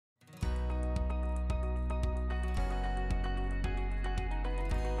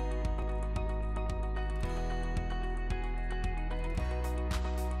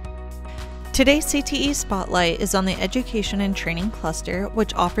Today's CTE Spotlight is on the Education and Training Cluster,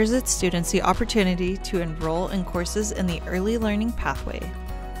 which offers its students the opportunity to enroll in courses in the Early Learning Pathway.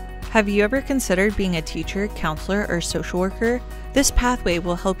 Have you ever considered being a teacher, counselor, or social worker? This pathway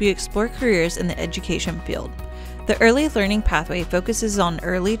will help you explore careers in the education field. The Early Learning Pathway focuses on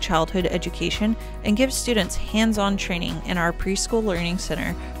early childhood education and gives students hands-on training in our Preschool Learning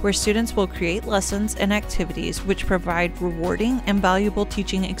Center, where students will create lessons and activities which provide rewarding and valuable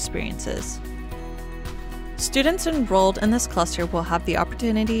teaching experiences. Students enrolled in this cluster will have the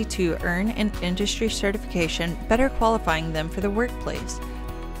opportunity to earn an industry certification, better qualifying them for the workplace.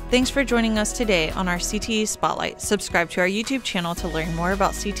 Thanks for joining us today on our CTE Spotlight. Subscribe to our YouTube channel to learn more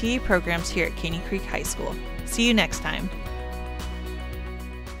about CTE programs here at Caney Creek High School. See you next time.